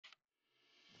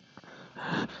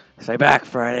Stay back,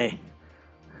 Freddy.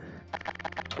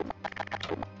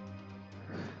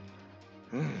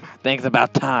 I think it's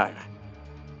about time.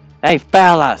 Hey,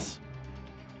 fellas!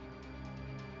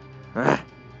 Huh?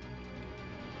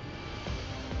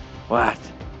 What?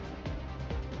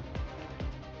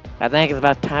 I think it's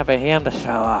about time for him to show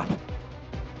up.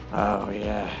 Oh,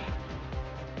 yeah.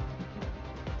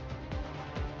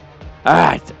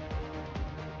 Alright.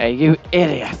 Hey, you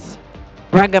idiots.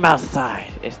 Bring him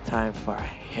outside. It's time for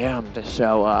him to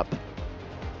show up.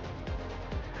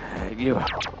 You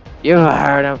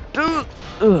heard him.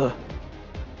 Ugh.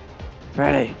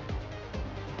 Freddy.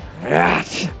 Damn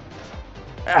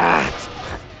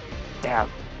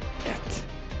it.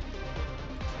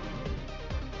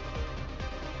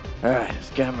 Alright, let's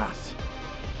get him out.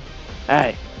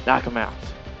 Hey, knock him out.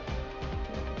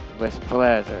 With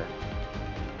pleasure.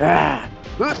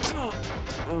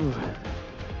 Ooh.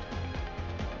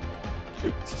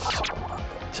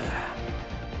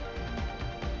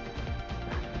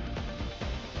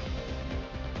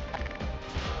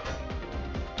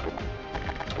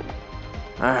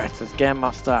 Alright, let's get him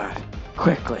outside.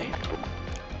 Quickly.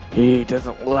 He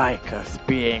doesn't like us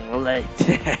being late.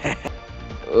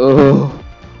 Oh,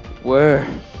 where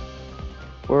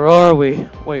are we?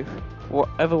 Wait,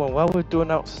 everyone, what are we doing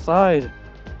outside?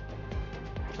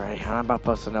 Freddy, how am I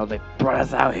supposed to know they brought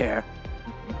us out here?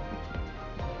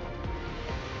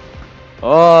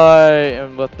 I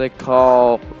am what they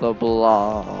call the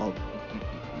Blob.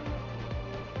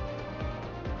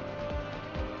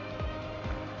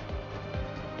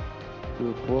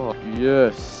 The Blob,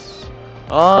 yes.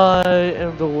 I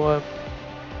am the one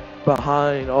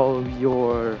behind all of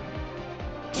your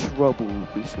trouble,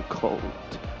 we should call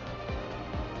it.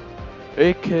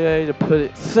 AKA, to put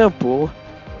it simple,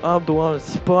 I'm the one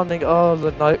spawning all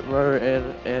the nightmare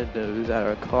and those that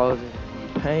are causing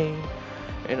you pain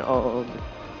and all the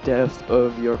deaths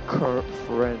of your current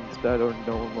friends that are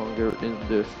no longer in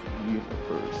this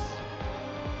universe.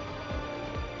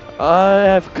 I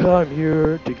have come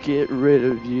here to get rid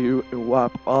of you and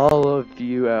wipe all of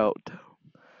you out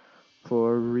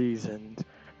for a reason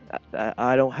that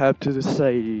I don't have to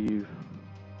say to you.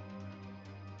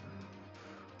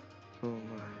 Oh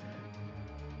my.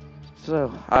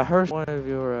 So, I heard one of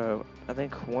your, I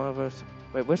think one of us,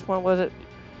 wait, which one was it?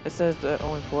 It says that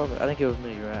only 4 of us, I think it was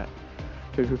me, right?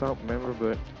 Truth, I don't remember,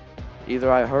 but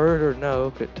either I heard or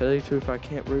no, but tell you the truth, I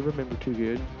can't really remember too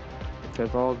good.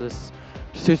 Because all this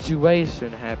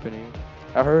situation happening.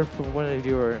 I heard from one of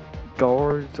your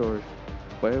guards, or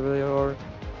whatever they are,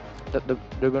 that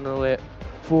they're gonna let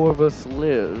 4 of us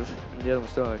live, and the other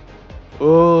one's like,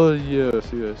 oh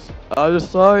yes. I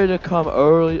decided to come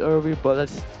early, but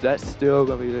that's still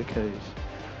gonna be the case.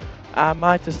 I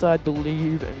might decide to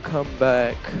leave and come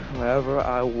back however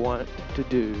I want to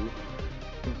do,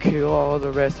 and kill all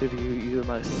the rest of you, either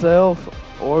myself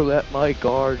or let my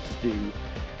guards do.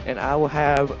 And I will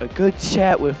have a good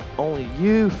chat with only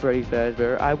you, Freddy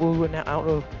Fazbear. I will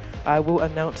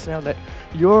announce now that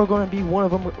you're going to be one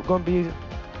of them. Going to be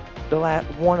the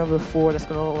one of the 4 that's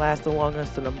going to last the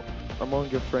longest among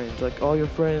your friends. Like all your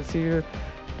friends here,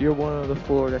 you're one of the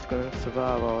 4 that's going to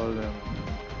survive all of them.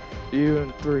 You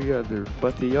and 3 others,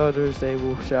 but the others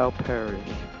shall perish.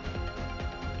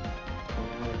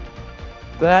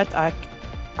 That I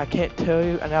can't tell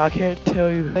you, and I can't tell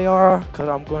you who they are, because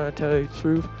I'm going to tell you the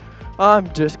truth.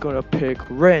 I'm just going to pick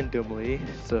randomly,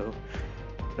 so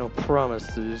no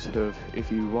promises of if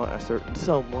you want a certain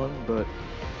someone, but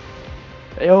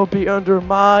it'll be under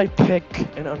my pick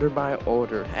and under my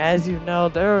order. As you know,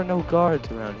 there are no guards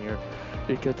around here,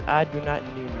 because I do not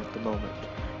need them at the moment.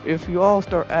 If you all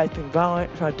start acting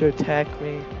violent, trying to attack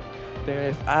me, then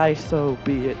if I so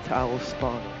be it, I will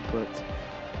spawn them, but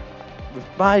with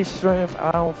my strength,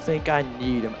 I don't think I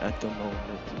need him at the moment.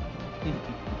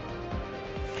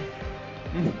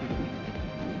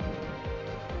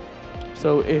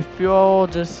 So if y'all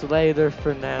just lay there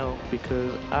for now,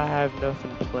 because I have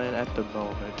nothing planned at the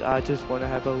moment. I just want to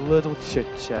have a little chit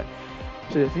chat.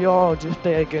 So if y'all just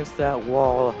stay against that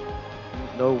wall,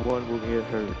 no one will get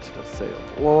hurt. Let's say,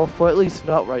 well, for at least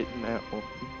not right now.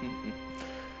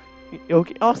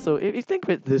 Okay, also, if you think of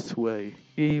it this way,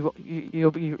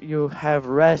 you'll have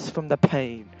rest from the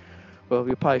pain. Well,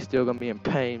 you're probably still gonna be in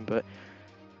pain, but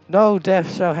no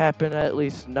death shall happen, at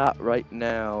least not right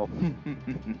now.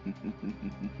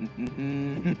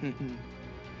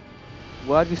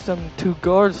 What have you summoned 2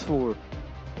 guards for?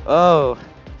 Oh,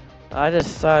 I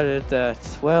decided that,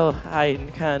 well, I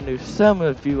kinda knew some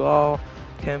of you all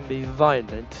can be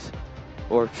violent,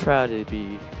 or try to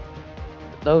be.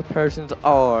 Those persons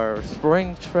are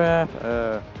Springtrap,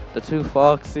 the 2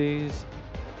 Foxies,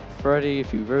 Freddy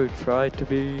if you really tried to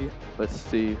be. Let's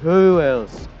see, who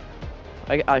else?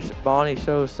 Bonnie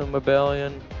shows some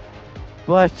rebellion.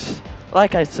 But,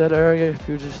 like I said earlier, if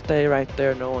you just stay right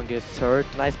there, no one gets hurt.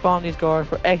 And I spawn these guards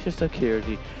for extra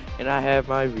security. And I have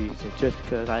my reason, just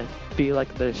because I feel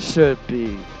like there should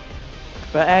be.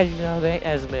 But as you know, there ain't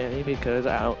as many because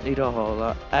I don't need a whole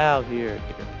lot out here.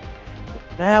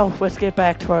 Now, let's get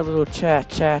back to our little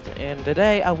chat. And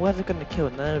today, I wasn't going to kill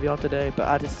none of y'all today, but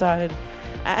I decided,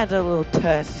 as a little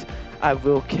test, I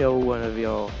will kill one of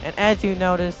y'all. And as you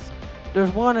notice,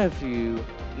 there's one of you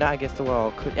not against the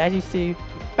wall. As you see,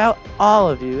 about all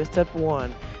of you, except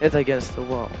one, is against the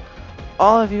wall.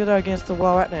 All of you that are against the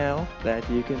wall right now, that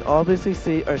you can obviously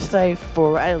see, are safe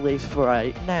for at least for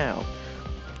right now.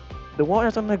 The one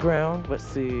that's on the ground, let's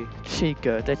see,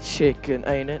 Chica, that chicken,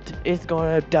 ain't it? It's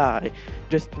gonna die.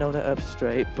 Just know that up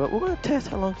straight, but we're gonna test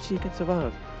how long she can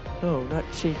survive. No, not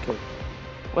Chica.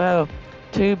 Well,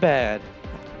 too bad.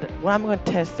 What I'm gonna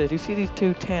test is, you see these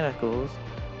two tentacles?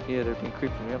 Yeah, they've been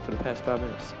creeping me up for the past 5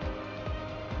 minutes.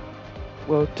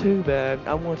 Well, too bad.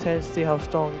 I'm gonna test to see how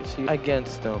strong she is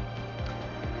against them.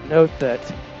 Note that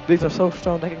these are so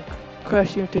strong they can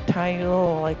crush you into tiny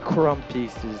little like crumb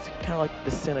pieces, kind of like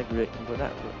disintegrating, but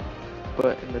not,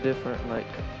 but in a different like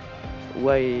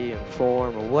way and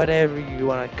form or whatever you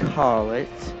want to call it.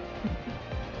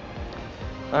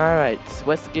 All right, so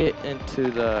let's get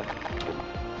into the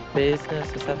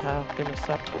business. Is that how? Give me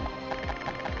something.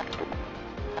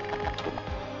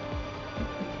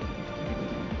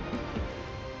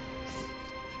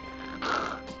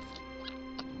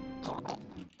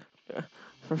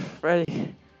 For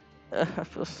Freddy, I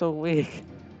feel so weak.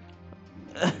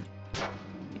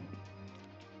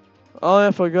 Oh,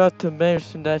 I forgot to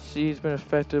mention that she's been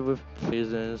affected with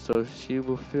poison, so she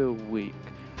will feel weak.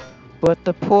 But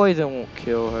the poison won't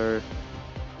kill her.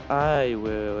 I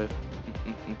will.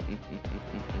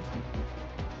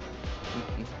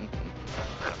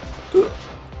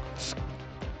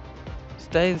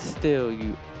 Stay still,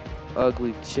 you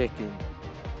ugly chicken.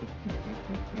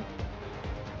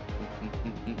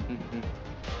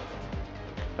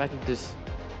 If I can just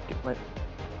get my...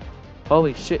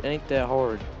 Holy shit, ain't that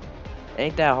hard.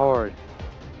 Ain't that hard.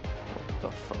 What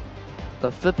the fuck?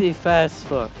 The flippy fast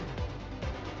fuck.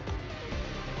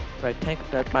 My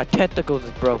tentacles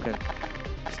is broken.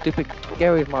 Stupid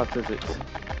Gary mod physics.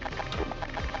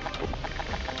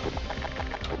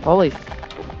 Holy...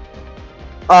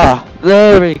 Ah,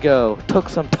 there we go. Took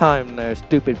some time there,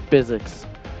 stupid physics.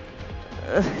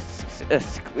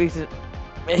 Squeeze it.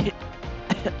 Get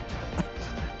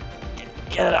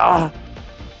it off.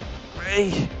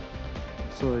 Ray.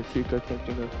 Sorry, Chica, I can't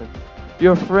do nothing.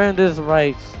 Your friend is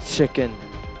right, chicken.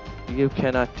 You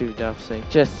cannot do nothing.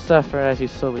 Just suffer as you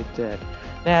slowly dead.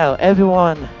 Now,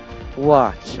 everyone,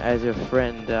 watch as your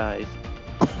friend dies.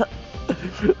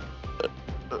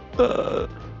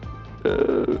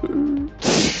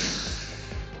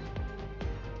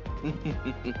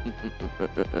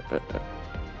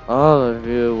 All of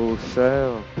you will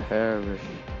shall perish,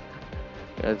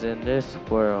 as in this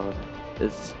world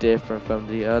is different from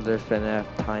the other FNAF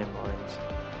timelines.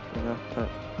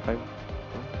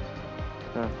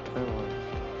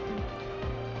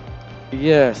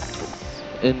 Yes,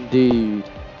 indeed.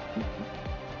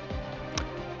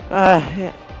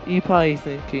 You probably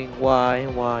thinking why,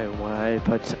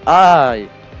 but I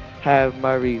have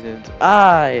my reasons.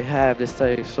 I have to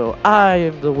say so. I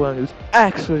am the one who's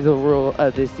actually the ruler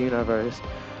of this universe.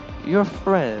 Your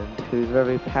friend, who's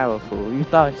very powerful, you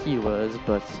thought he was,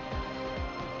 but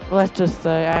let's just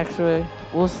say, actually,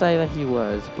 we'll say that he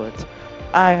was, but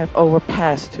I have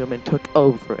overpassed him and took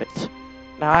over it.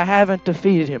 Now, I haven't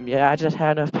defeated him yet, I just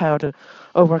had enough power to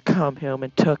overcome him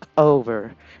and took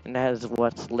over. And that is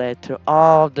what's led to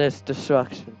all this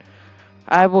destruction.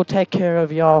 I will take care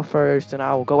of y'all first, and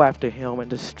I will go after him and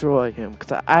destroy him,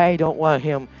 because I don't want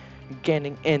him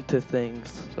getting into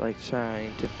things, like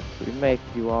trying to remake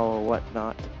you all or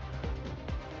whatnot,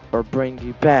 or bring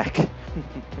you back.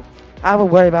 I will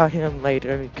worry about him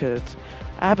later, because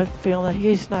I have a feeling that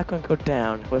he's not going to go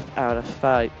down without a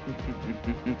fight.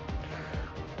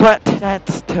 But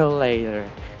that's till later.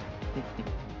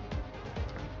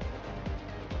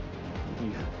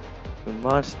 You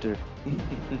monster.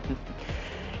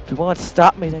 If you want to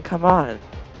stop me, then come on.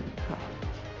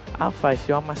 I'll fight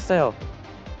you on myself.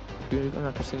 You're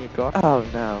not gonna send your car? Oh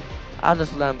no. I'll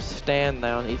just let him stand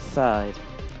there on each side.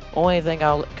 Only thing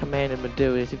I'll command him to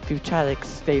do is if you try to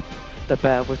escape the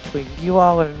battle between you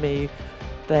all and me,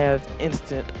 they have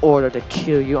instant order to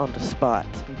kill you on the spot.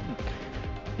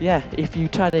 Yeah, if you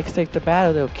try to escape the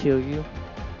battle, they'll kill you.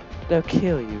 They'll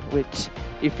kill you, which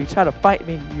if you try to fight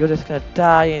me, you're just gonna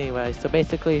die anyway. So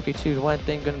basically, if you choose one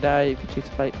thing, you're gonna die. If you choose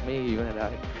to fight me, you're gonna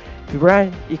die. If you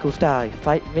run, equals die.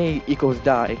 Fight me, equals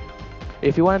die.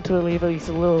 If you want to leave at least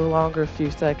a little longer, a few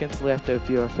seconds left of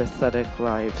your pathetic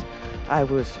lives, I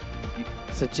would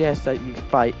suggest that you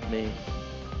fight me.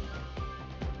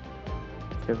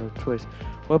 Give a choice.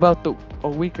 What about the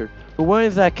weaker? The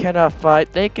ones that cannot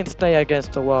fight, they can stay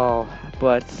against the wall,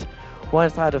 but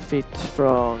once I defeat the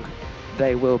strong,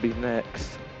 they will be next.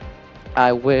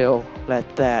 I will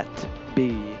let that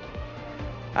be.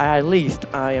 At least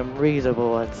I am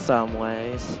reasonable in some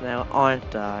ways, now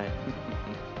aren't I?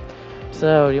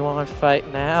 So, do you want to fight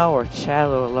now or chat a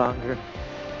little longer?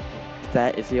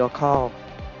 That is your call.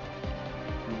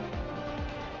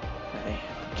 Hey,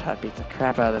 try to beat the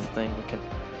crap out of this thing. We can.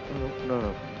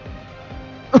 No.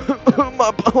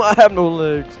 I have no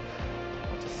legs.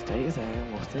 I'll just stay there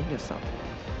and we'll think of something.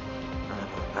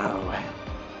 I don't know.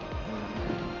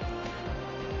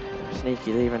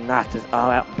 Sneaky even knocked us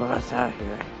all out and brought us out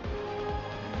here.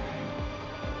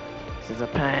 This is a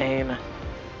pain.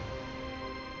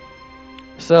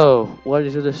 So, what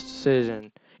is your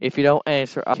decision? If you don't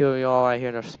answer, I'll kill you all right here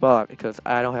in the spot because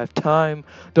I don't have time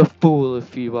to fool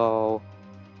with you all.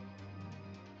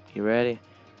 You ready?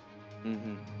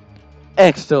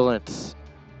 Excellent.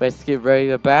 Let's get ready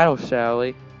to battle, shall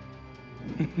we?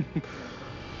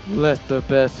 Let the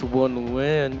best one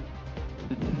win.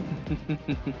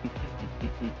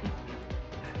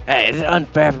 Hey, is it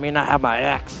unfair for me not have my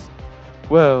axe?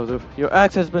 Well, your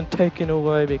axe has been taken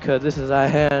away because this is a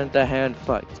hand-to-hand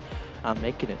fight. I'm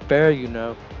making it fair, you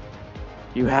know.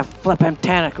 You have flippin'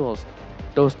 tentacles.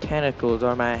 Those tentacles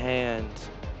are my hands.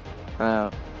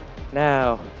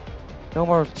 Now, no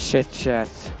more chit-chat.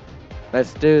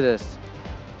 Let's do this.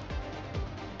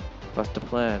 What's the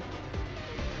plan?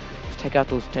 Let's take out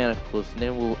those tentacles, and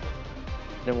then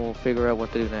we'll figure out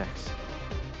what to do next.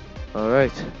 All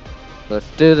right, let's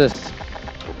do this.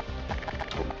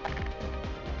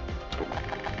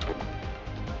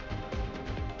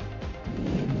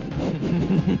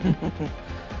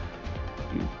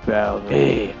 You found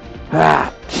me.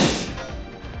 Ah.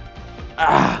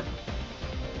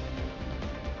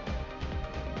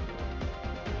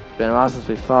 Been a while since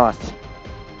we fought.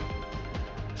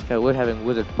 This guy would have him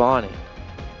withered Bonnie.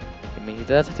 I mean, he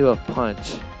does do a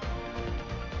punch.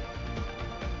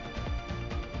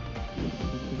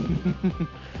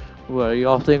 What, are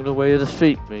y'all thinking the way to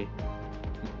defeat me?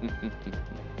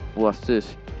 What's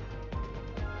this?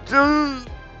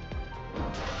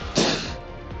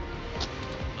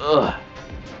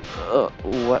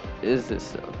 What is this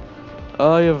stuff?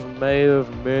 I am made of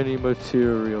many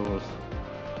materials.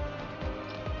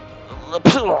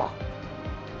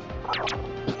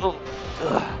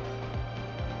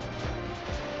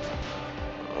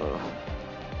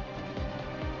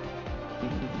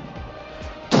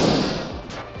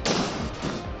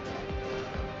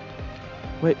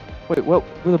 Wait, what?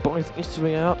 Were the boys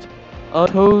issuing out? I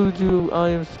told you I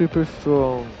am super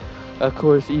strong. Of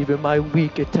course, even my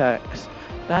weak attacks.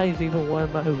 That is even one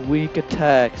of my weak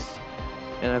attacks.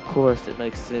 And of course, it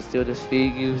makes sense to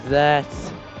defeat you that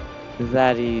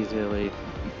easily.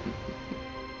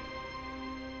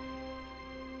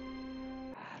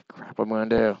 Crap, what am I gonna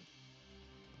do?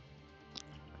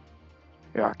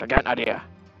 Yeah, I got an idea.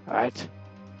 Alright?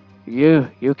 You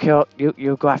go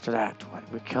after that one.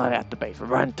 We kill it at the base.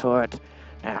 Run toward it.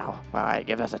 Now, alright,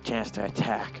 give us a chance to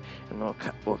attack. And we'll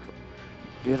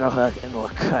use our hook and we'll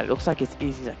cut. It looks like it's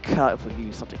easy to cut if we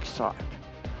use something sharp.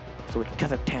 So we can cut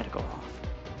the tentacle off.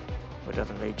 But it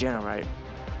doesn't regenerate.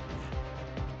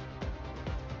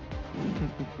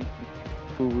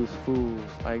 Fools.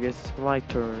 I guess it's my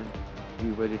turn.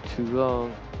 You waited too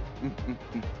long.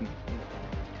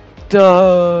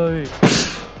 Die!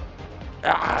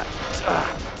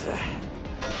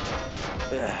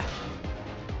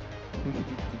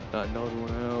 Got another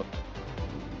one out.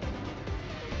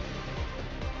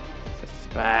 This is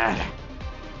bad.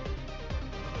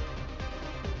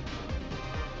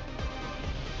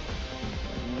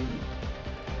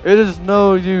 It is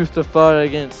no use to fight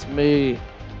against me.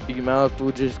 You might as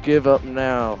well just give up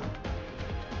now.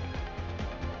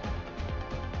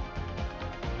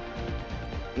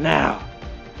 Now.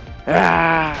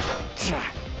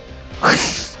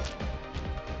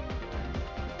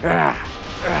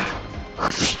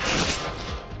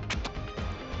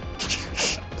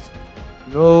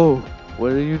 No,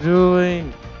 what are you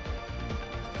doing?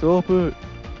 Stop it.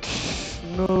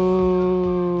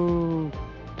 No.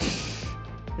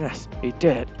 Yes, he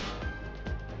did it.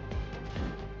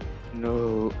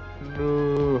 No.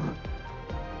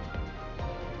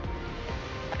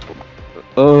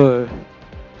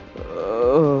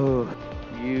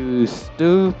 You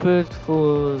stupid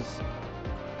fools.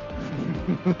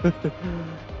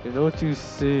 You know what you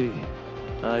see?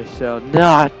 I shall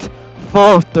not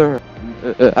falter.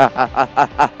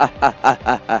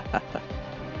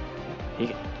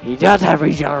 he, he does have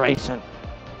regeneration.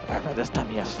 However, this time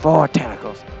he has 4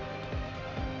 tentacles.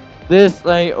 This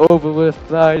ain't over with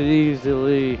that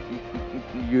easily.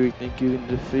 You think you can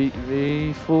defeat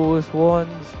me, foolish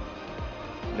ones?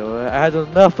 No, I had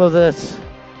enough of this.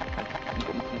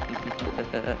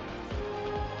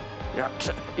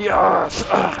 Yes.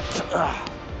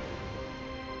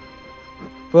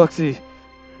 Foxy,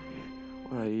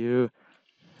 what are you?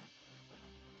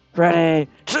 Freddy!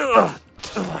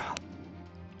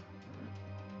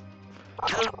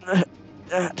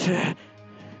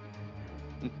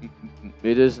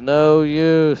 It is no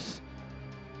use.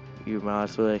 You might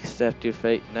as well accept your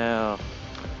fate now.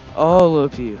 All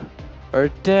of you are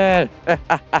dead.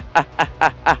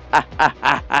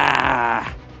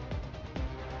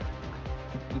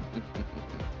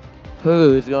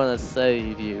 Who's gonna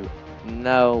save you?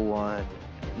 No one.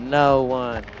 No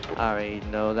one. I already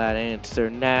know that answer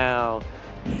now.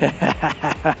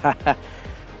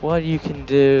 What you can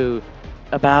do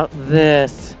about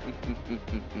this?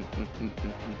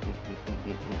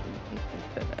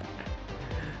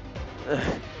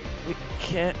 We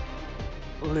can't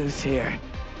lose here.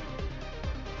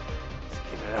 Let's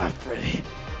give it up, Freddy.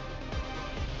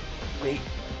 We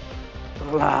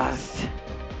lost.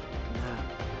 No,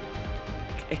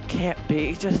 it can't be.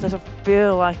 It just doesn't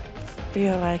feel like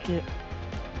it.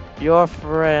 Your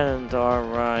friends are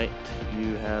right.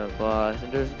 You have lost,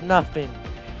 and there's nothing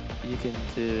you can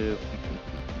do.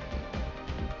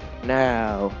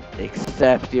 Now,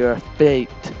 accept your fate.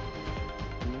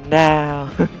 Now.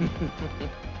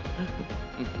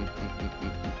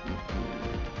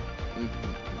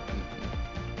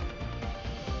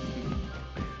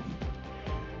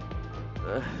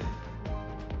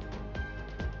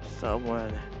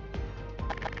 Someone,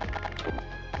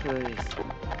 please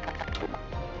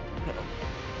help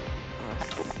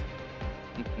us.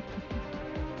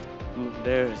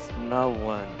 There's no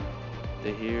one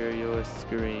to hear your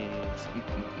screams.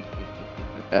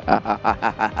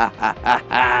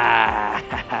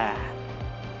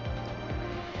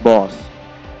 Boss,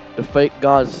 the fake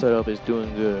god setup is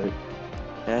doing good.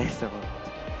 Excellent.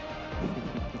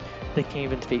 They can't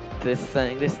even defeat this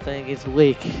thing. This thing is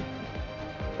weak.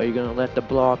 Are you gonna let the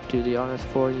Blob do the honors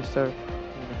for you, sir?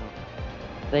 No.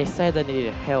 They said they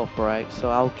needed help, right? So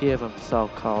I'll give them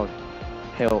so-called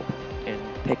help and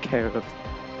take care of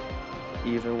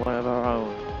even one of our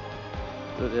own.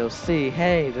 So they'll see,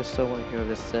 hey, there's someone here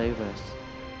to save us.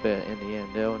 But in the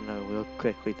end, they'll know real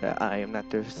quickly that I am not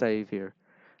their savior.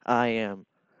 I am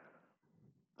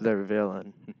their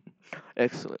villain.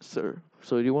 Excellent, sir.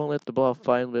 So you won't let the Blob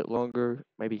fight a bit longer?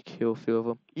 Maybe kill a few of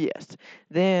them? Yes.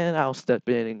 Then I'll step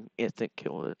in and instant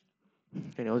kill it.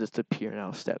 And it'll just appear and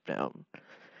I'll step down.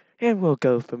 And we'll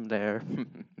go from there.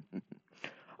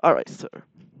 Alright, sir.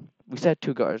 We set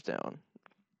 2 guards down.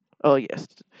 Oh, yes.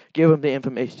 Give them the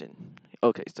information.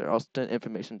 Okay, sir. I'll send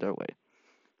information their way.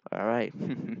 Alright.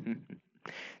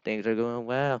 Things are going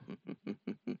well.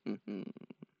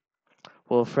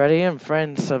 Will Freddy and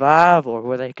friends survive, or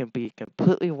will they can be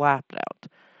completely wiped out?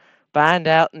 Find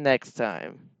out next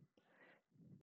time.